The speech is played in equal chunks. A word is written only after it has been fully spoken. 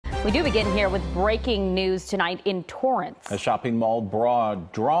We do begin here with breaking news tonight in Torrance. A shopping mall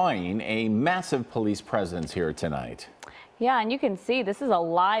broad drawing a massive police presence here tonight. Yeah, and you can see this is a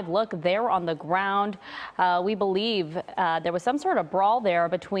live look there on the ground. We believe there was some sort of brawl there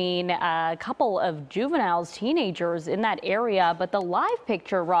between a couple of juveniles, teenagers in that area. But the live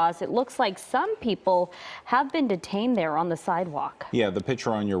picture, Ross, it looks like some people have been detained there on the sidewalk. Yeah, the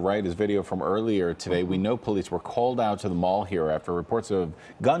picture on your right is video from earlier today. We know police were called out to the mall here after reports of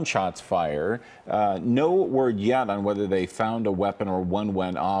gunshots fired. No word yet on whether they found a weapon or one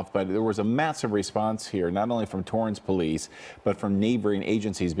went off, but there was a massive response here, not only from Torrance police, but from neighboring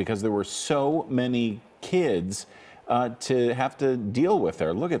agencies, because there were so many kids to have to deal with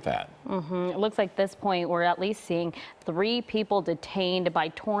there. Look at that. It looks like at this point we're at least seeing 3 people detained by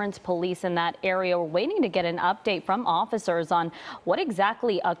Torrance police in that area. We're waiting to get an update from officers on what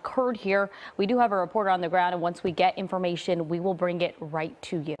exactly occurred here. We do have a reporter on the ground, and once we get information, we will bring it right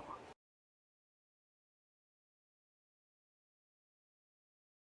to you.